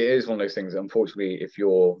 But it is one of those things, unfortunately, if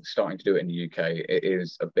you're starting to do it in the UK, it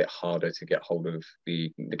is a bit harder to get hold of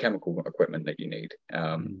the chemical equipment that you need,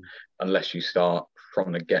 unless you start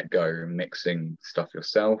from the get-go mixing stuff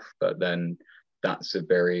yourself. But then that's a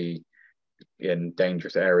very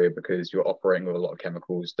dangerous area, because you're operating with a lot of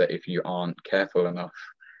chemicals that if you aren't careful enough,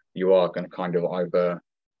 you are going to kind of either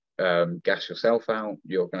gas yourself out,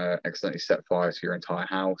 you're going to accidentally set fire to your entire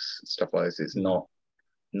house, stuff like this. It's not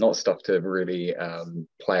stuff to really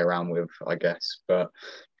play around with, I guess. But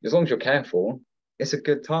as long as you're careful, it's a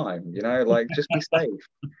good time, you know, like just be safe.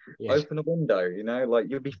 Open a window, you know, like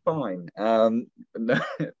you'll be fine.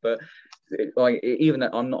 But like, even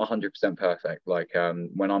I'm not 100% perfect. Like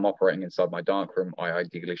when I'm operating inside my darkroom, I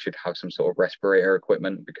ideally should have some sort of respirator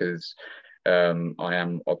equipment, because I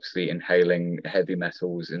am obviously inhaling heavy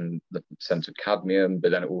metals in the sense of cadmium,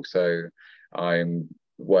 but then also I'm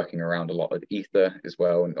working around a lot of ether as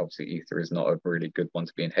well, and obviously ether is not a really good one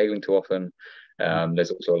to be inhaling too often.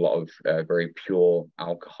 There's also a lot of very pure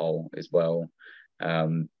alcohol as well,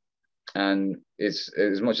 and it's,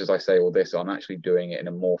 as much as I say all this, I'm actually doing it in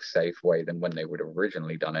a more safe way than when they would have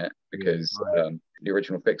originally done it, because the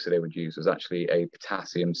original fixer they would use was actually a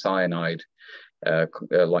potassium cyanide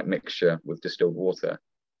like mixture with distilled water,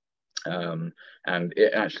 and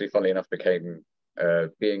it actually, funnily enough, became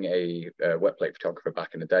being a wet plate photographer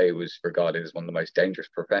back in the day was regarded as one of the most dangerous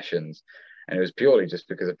professions. And it was purely just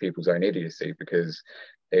because of people's own idiocy, because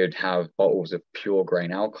they would have bottles of pure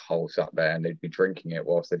grain alcohol sat there and they'd be drinking it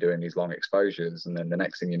whilst they're doing these long exposures. And then the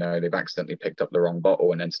next thing you know, they've accidentally picked up the wrong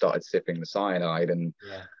bottle and then started sipping the cyanide, and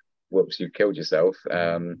whoops, you killed yourself.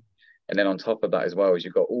 And then on top of that as well, is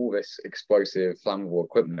you've got all this explosive, flammable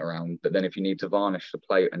equipment around, but then if you need to varnish the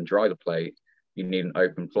plate and dry the plate, you need an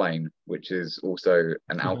open flame, which is also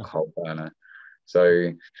an alcohol burner.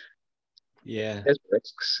 So there's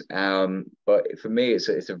risks, but for me it's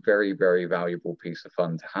a very, very valuable piece of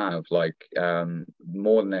fun to have. Like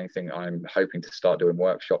more than anything, I'm hoping to start doing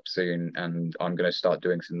workshops soon, and I'm going to start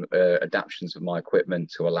doing some adaptations of my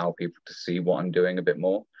equipment to allow people to see what I'm doing a bit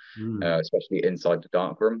more, especially inside the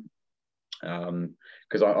darkroom.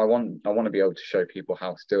 Because I want to be able to show people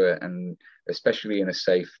how to do it, and especially in a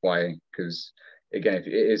safe way. Because again, if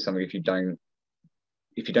it is something, if you don't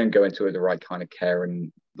go into it with the right kind of care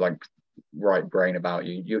and like right brain about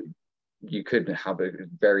you could have a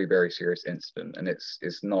very, very serious incident, and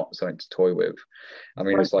it's not something to toy with. I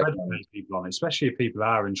mean, it's like people on it, especially if people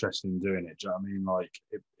are interested in doing it. Do you know what I mean? Like,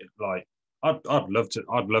 like I'd love to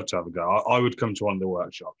have a go. I would come to one of the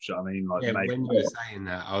workshops. Do you know what I mean? Like, yeah, maybe, when you were saying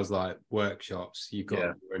that, I was like, workshops. You got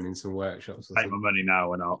to be running some workshops. Take my money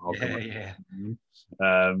now, and I'll come. Yeah.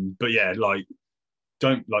 But yeah, like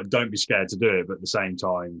don't be scared to do it, but at the same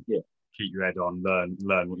time, keep your head on,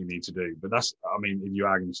 learn what you need to do. But that's, I mean, if you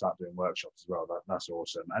are going to start doing workshops as well, that's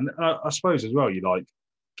awesome. And I suppose as well, you like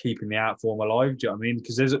keeping the art form alive. Do you know what I mean?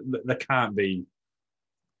 Because there can't be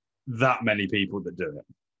that many people that do it.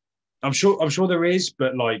 I'm sure there is,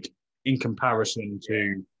 but like in comparison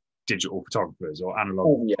to digital photographers or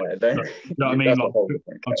analog, you know what I mean? Like,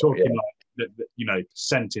 I'm talking like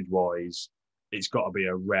percentage wise, it's got to be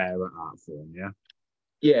a rarer art form.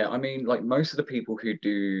 Yeah, I mean, like most of the people who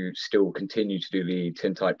do still continue to do the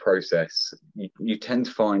tintype process, you tend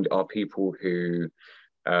to find are people who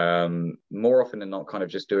more often than not kind of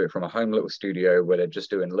just do it from a home little studio where they're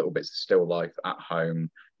just doing little bits of still life at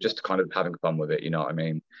home, just kind of having fun with it, you know what I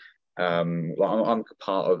mean? Like I'm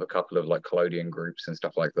part of a couple of like collodion groups and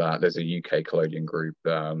stuff like that. There's a UK collodion group,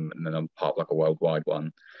 and then I'm part of like a worldwide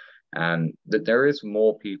one. And that there is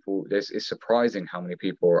more people. It's surprising how many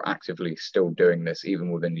people are actively still doing this,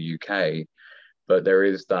 even within the UK. But there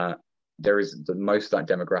is most of that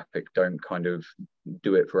demographic don't kind of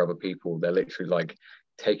do it for other people. They're literally like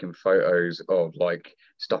taking photos of like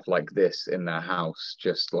stuff like this in their house,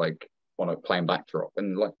 just like on a plain backdrop.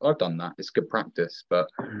 And like I've done that. It's good practice, but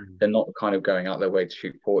they're not kind of going out their way to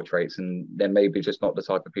shoot portraits, and they're maybe just not the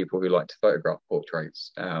type of people who like to photograph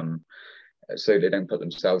portraits. So they don't put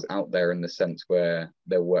themselves out there in the sense where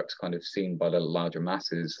their work's kind of seen by the larger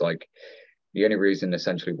masses. Like the only reason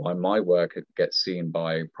essentially why my work gets seen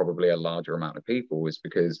by probably a larger amount of people is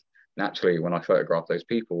because naturally when I photograph those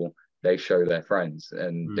people, they show their friends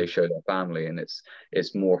and they show their family, and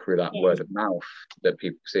it's more through that word of mouth that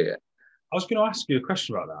people see it. I was going to ask you a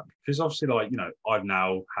question about that, because obviously, like, I've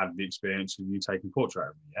now had the experience of you taking portrait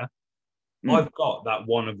of me, I've got that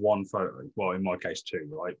one of one photo. Well, in my case, two,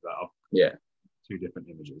 right? Two different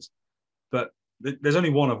images. But there's only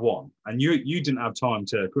one of one. And you didn't have time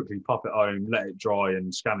to quickly pop it home, let it dry,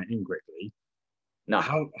 and scan it in quickly. No.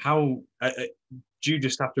 How do you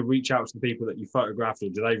just have to reach out to the people that you photographed, or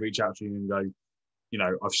do they reach out to you and go,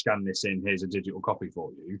 I've scanned this in, here's a digital copy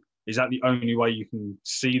for you? Is that the only way you can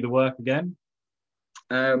see the work again?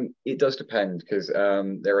 It does depend, because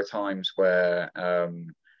there are times where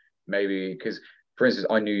maybe, because for instance,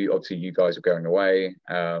 I knew obviously you guys were going away.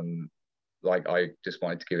 Like I just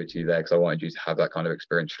wanted to give it to you there because I wanted you to have that kind of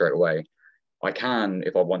experience straight away. I can,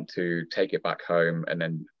 if I want to, take it back home and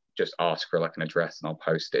then just ask for like an address and I'll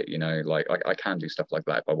post it, like I can do stuff like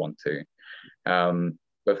that if I want to.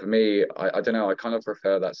 But for me, I don't know, I kind of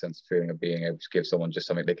prefer that sense of feeling of being able to give someone just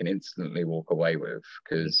something they can instantly walk away with,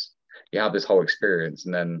 because you have this whole experience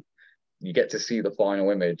and then you get to see the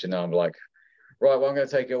final image, and I'm like, right, well, I'm going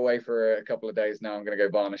to take it away for a couple of days now. I'm going to go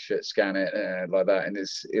varnish it, scan it, like that. And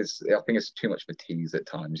I think it's too much of a tease at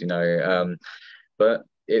times, but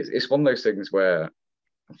it's one of those things where,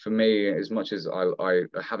 for me, as much as I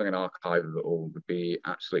having an archive of it all would be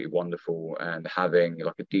absolutely wonderful, and having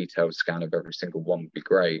like a detailed scan of every single one would be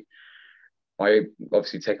great. I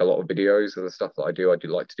obviously take a lot of videos of the stuff that I do. I do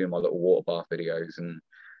like to do my little water bath videos. And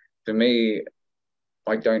for me,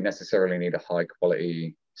 I don't necessarily need a high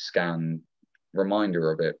quality scan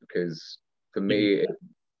reminder of it, because for me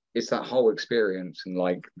it's that whole experience, and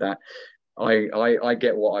like that I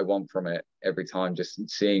get what I want from it every time, just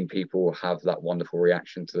seeing people have that wonderful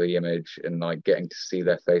reaction to the image and like getting to see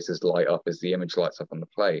their faces light up as the image lights up on the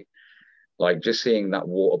plate. Like just seeing that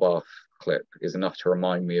water bath clip is enough to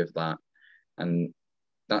remind me of that, and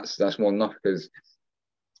that's more than enough, because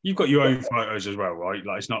you've got your own photos as well, right?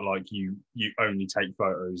 Like it's not like you only take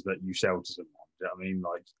photos that you sell to someone. Do you know what I mean?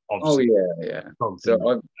 Like obviously, yeah. So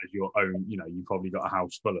as your own, you've probably got a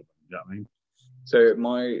house full of them. Do you know what I mean? So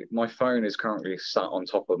my phone is currently sat on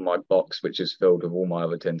top of my box, which is filled with all my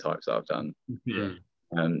other tintypes I've done. Yeah.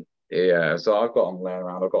 And so I've got them laying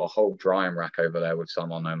around. I've got a whole drying rack over there with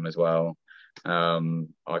some on them as well.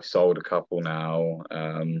 I've sold a couple now.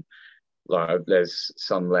 Like there's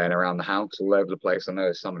some laying around the house all over the place. I know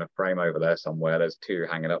there's some in a frame over there somewhere. There's two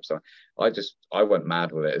hanging up. So I went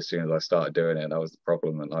mad with it as soon as I started doing it. That was the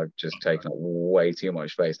problem. And I've just taken up way too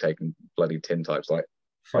much space taking bloody tintypes. Like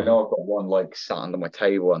I know I've got one like sat under my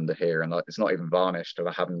table under here, and like, it's not even varnished, and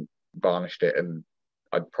I haven't varnished it, and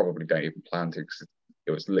I probably don't even plan to because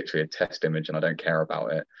it was literally a test image, and I don't care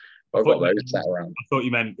about it. But I've got those sat around. I thought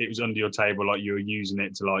you meant it was under your table, like you were using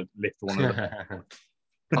it to like lift one of them.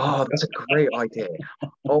 Oh, that's a great idea.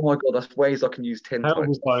 Oh my god, that's ways I can use tin types.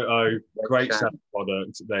 Terrible photo, great set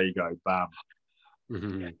product. There you go, bam.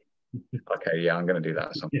 Okay, yeah, I'm going to do that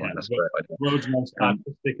at some point. That's a great idea. World's most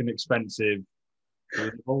artistic and expensive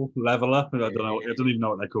leveler. I don't even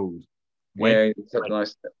know what they're called. Yeah, it's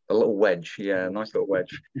a little wedge. Yeah, nice little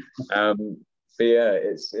wedge. But yeah,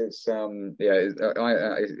 it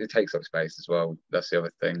takes up space as well. That's the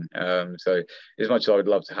other thing. So as much as I would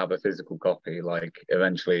love to have a physical copy, like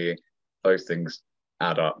eventually those things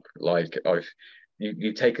add up. Like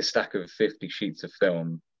you take a stack of 50 sheets of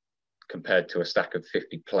film compared to a stack of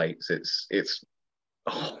 50 plates. It's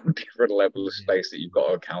a whole different level of space that you've got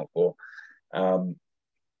to account for.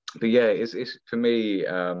 But yeah, it's for me.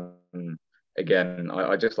 Again,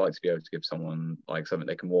 I just like to be able to give someone like something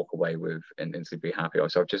they can walk away with and instantly be happy.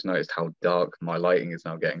 So I've just noticed how dark my lighting is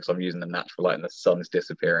now getting because I'm using the natural light and the sun's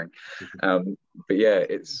disappearing. But yeah,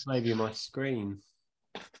 it's maybe my screen.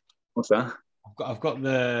 What's that? I've got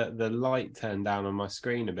the light turned down on my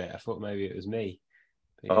screen a bit. I thought maybe it was me.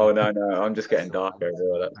 Yeah. Oh no, I'm just getting darker.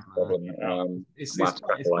 That's the problem. It's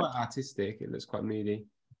quite artistic. It looks quite moody.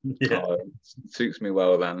 Yeah, it suits me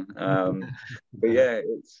well then. But yeah,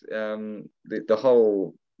 it's the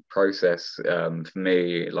whole process for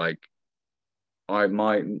me. Like,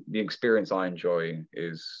 the experience I enjoy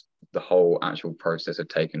is the whole actual process of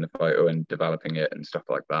taking the photo and developing it and stuff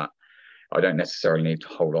like that. I don't necessarily need to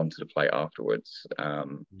hold on to the plate afterwards.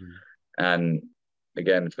 And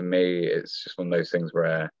again, for me, it's just one of those things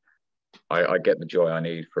where I get the joy I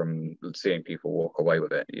need from seeing people walk away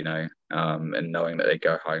with it, you know, and knowing that they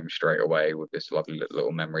go home straight away with this lovely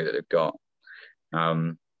little memory that they've got.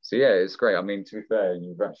 So yeah, it's great. I mean, to be fair,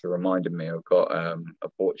 you've actually reminded me I've got a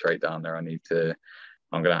portrait down there. I'm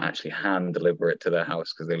going to actually hand deliver it to their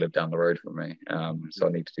house because they live down the road from me. So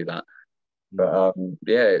I need to do that. But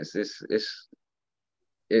yeah, it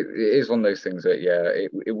is one of those things that, yeah,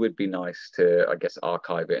 it would be nice to, I guess,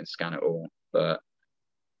 archive it and scan it all. But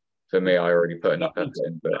for me, I already put enough effort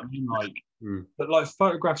in. But I mean, but like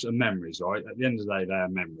photographs are memories, right? At the end of the day, they are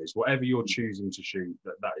memories. Whatever you're choosing to shoot,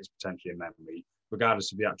 that is potentially a memory,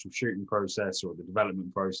 regardless of the actual shooting process or the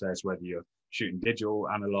development process, whether you're shooting digital,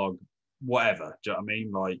 analog, whatever. Do you know what I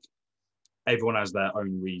mean? Like, everyone has their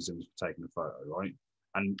own reasons for taking a photo, right?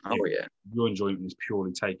 And your enjoyment is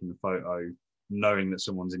purely taking the photo, knowing that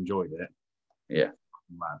someone's enjoyed it. Yeah.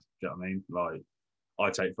 Mad. Do you know what I mean? Like, I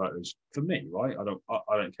take photos for me, right? I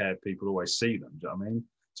don't care if people always see them. Do you know what I mean?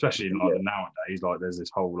 Especially in like nowadays, like there's this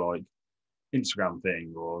whole like Instagram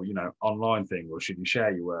thing or, you know, online thing, or should you share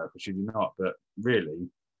your work or should you not? But really,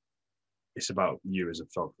 it's about you as a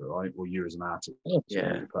photographer, right? Or you as an artist.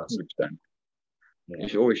 Yeah, 100%.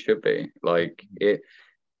 It always should be. Like it's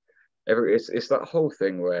that whole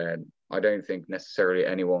thing where I don't think necessarily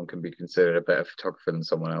anyone can be considered a better photographer than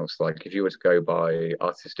someone else. Like, if you were to go by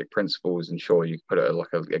artistic principles, and sure, you could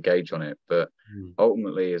put a gauge on it, but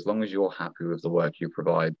ultimately, as long as you're happy with the work you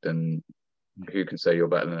provide, then who can say you're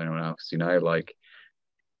better than anyone else? You know, like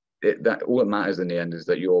that all that matters in the end is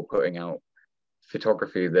that you're putting out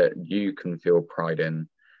photography that you can feel pride in.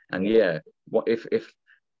 And yeah, what if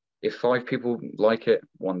 5 people like it,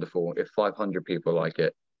 wonderful. If 500 people like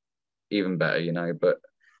it, even better, you know. But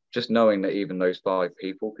just knowing that even those 5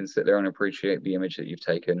 people can sit there and appreciate the image that you've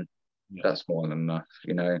taken, that's more than enough,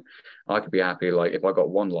 you know. I could be happy, like, if I got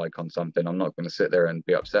 1 like on something, I'm not going to sit there and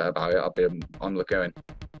be upset about it. I'm going,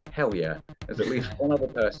 hell yeah, there's at least one other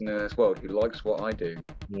person in this world who likes what I do.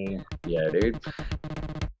 Yeah, dude.